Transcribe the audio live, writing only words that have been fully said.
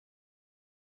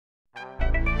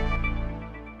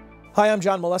Hi, I'm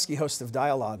John Molesky, host of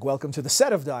Dialogue. Welcome to the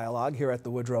set of Dialogue here at the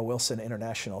Woodrow Wilson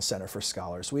International Center for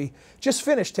Scholars. We just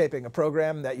finished taping a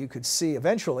program that you could see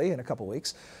eventually in a couple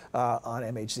weeks on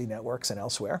MHZ networks and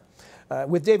elsewhere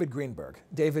with David Greenberg.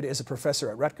 David is a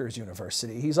professor at Rutgers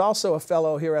University. He's also a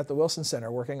fellow here at the Wilson Center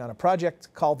working on a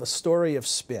project called The Story of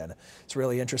Spin. It's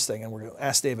really interesting, and we're going to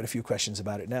ask David a few questions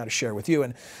about it now to share with you.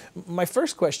 And my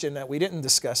first question that we didn't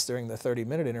discuss during the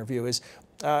 30-minute interview is,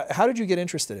 how did you get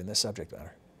interested in this subject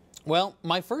matter? Well,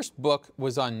 my first book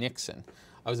was on Nixon.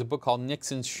 It was a book called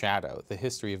Nixon's Shadow, The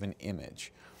History of an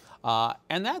Image.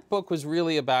 And that book was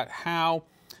really about how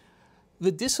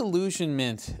the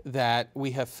disillusionment that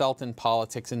we have felt in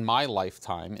politics in my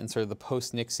lifetime, in sort of the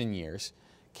post-Nixon years,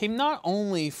 came not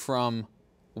only from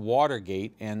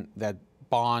Watergate and that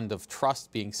bond of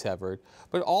trust being severed,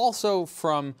 but also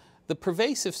from the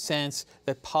pervasive sense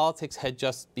that politics had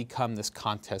just become this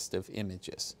contest of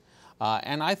images.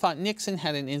 And I thought Nixon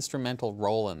had an instrumental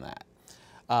role in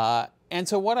that. And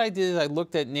so what I did is I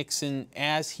looked at Nixon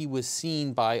as he was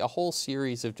seen by a whole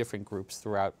series of different groups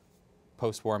throughout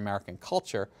post-war American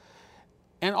culture,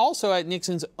 and also at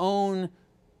Nixon's own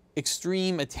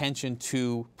extreme attention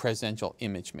to presidential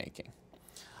image making.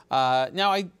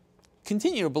 Now, I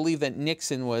continue to believe that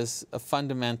Nixon was a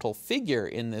fundamental figure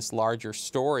in this larger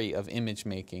story of image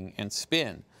making and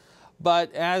spin.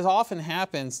 But as often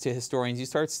happens to historians, you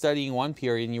start studying one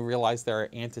period and you realize there are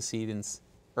antecedents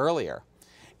earlier.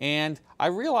 And I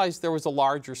realized there was a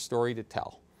larger story to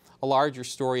tell, a larger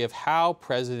story of how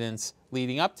presidents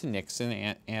leading up to Nixon,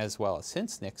 and as well as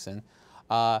since Nixon,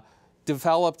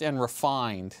 developed and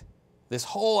refined this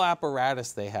whole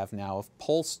apparatus they have now of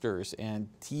pollsters and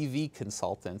TV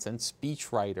consultants and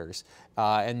speechwriters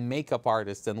and makeup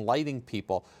artists and lighting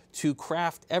people to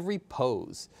craft every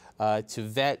pose, to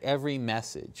vet every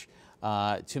message,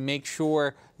 to make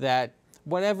sure that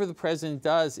whatever the president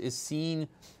does is seen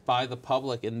by the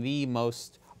public in the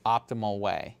most optimal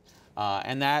way.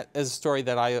 And that is a story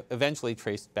that I eventually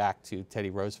traced back to Teddy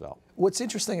Roosevelt. What's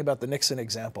interesting about the Nixon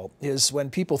example is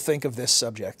when people think of this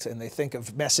subject and they think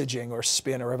of messaging or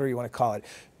spin or whatever you want to call it,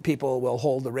 people will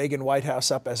hold the Reagan White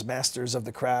House up as masters of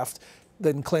the craft.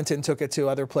 Then Clinton took it to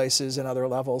other places and other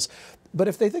levels. But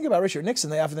if they think about Richard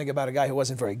Nixon, they often think about a guy who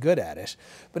wasn't very good at it.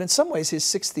 But in some ways, his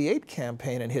 '68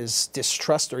 campaign and his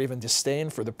distrust or even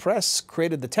disdain for the press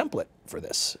created the template for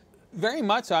this. Very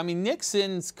much so. I mean,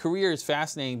 Nixon's career is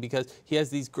fascinating because he has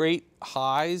these great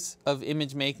highs of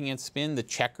image making and spin. The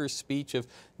Checkers speech of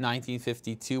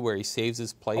 1952, where he saves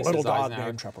his place. A little as dog Eisenhower.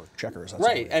 named Checkers.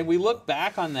 Right, and we look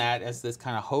back on that as this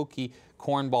kind of hokey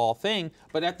cornball thing,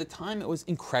 but at the time it was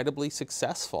incredibly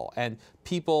successful. And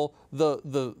people,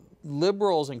 the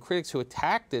liberals and critics who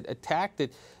attacked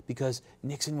it because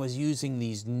Nixon was using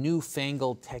these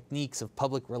newfangled techniques of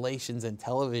public relations and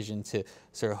television to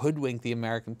sort of hoodwink the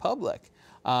American public.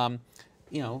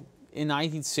 You know, in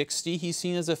 1960, he's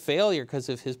seen as a failure because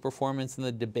of his performance in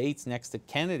the debates next to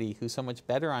Kennedy, who's so much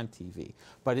better on TV.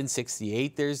 But in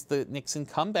 '68, there's the Nixon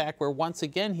comeback, where once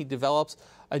again he develops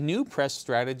a new press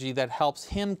strategy that helps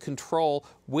him control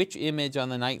which image on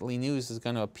the nightly news is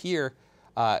going to appear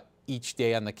each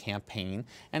day on the campaign,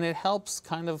 and it helps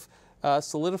kind of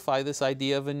solidify this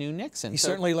idea of a new Nixon. He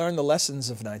certainly learned the lessons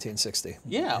of 1960.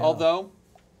 Yeah, although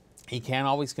he can't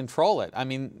always control it. I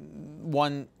mean,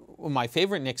 one of my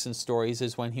favorite Nixon stories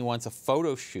is when he wants a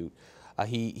photo shoot.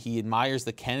 He admires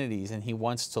the Kennedys, and he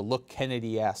wants to look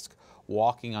Kennedy-esque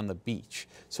walking on the beach.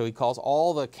 So he calls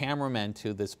all the cameramen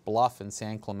to this bluff in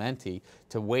San Clemente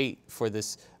to wait for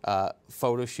this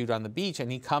photo shoot on the beach,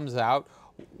 and he comes out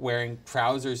wearing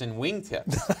trousers and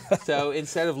wingtips. So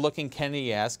instead of looking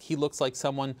Kennedy-esque, he looks like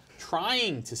someone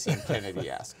trying to seem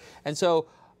Kennedy-esque. And so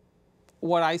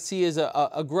what I see is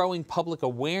a growing public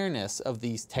awareness of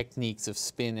these techniques of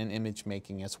spin and image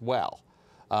making as well.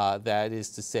 That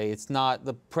is to say, it's not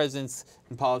the presidents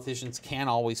and politicians can't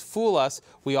always fool us.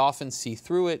 We often see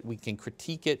through it. We can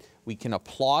critique it. We can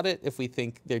applaud it if we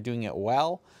think they're doing it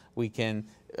well. We can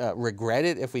regret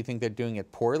it if we think they're doing it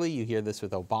poorly. You hear this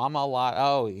with Obama a lot.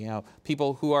 Oh, you know,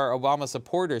 people who are Obama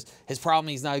supporters, his problem,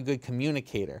 he's not a good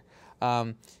communicator.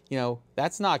 You know,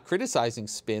 that's not criticizing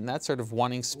spin. That's sort of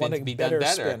wanting spin to be done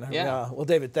better. Spin. Yeah. Well,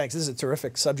 David, thanks. This is a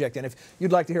terrific subject. And if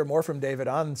you'd like to hear more from David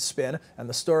on spin and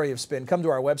the story of spin, come to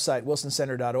our website,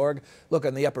 wilsoncenter.org. Look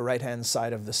on the upper right-hand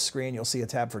side of the screen. You'll see a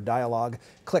tab for dialogue.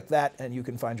 Click that, and you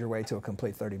can find your way to a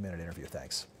complete 30-minute interview.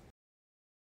 Thanks.